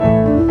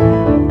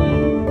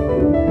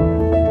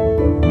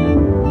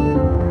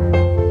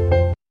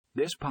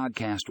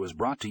podcast was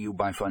brought to you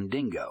by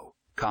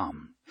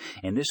Fundingo.com.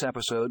 In this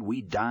episode,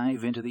 we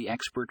dive into the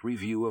expert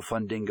review of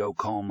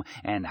Fundingo.com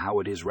and how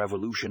it is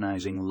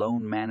revolutionizing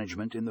loan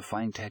management in the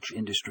fintech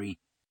industry.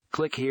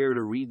 Click here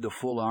to read the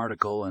full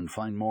article and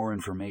find more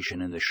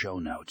information in the show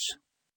notes.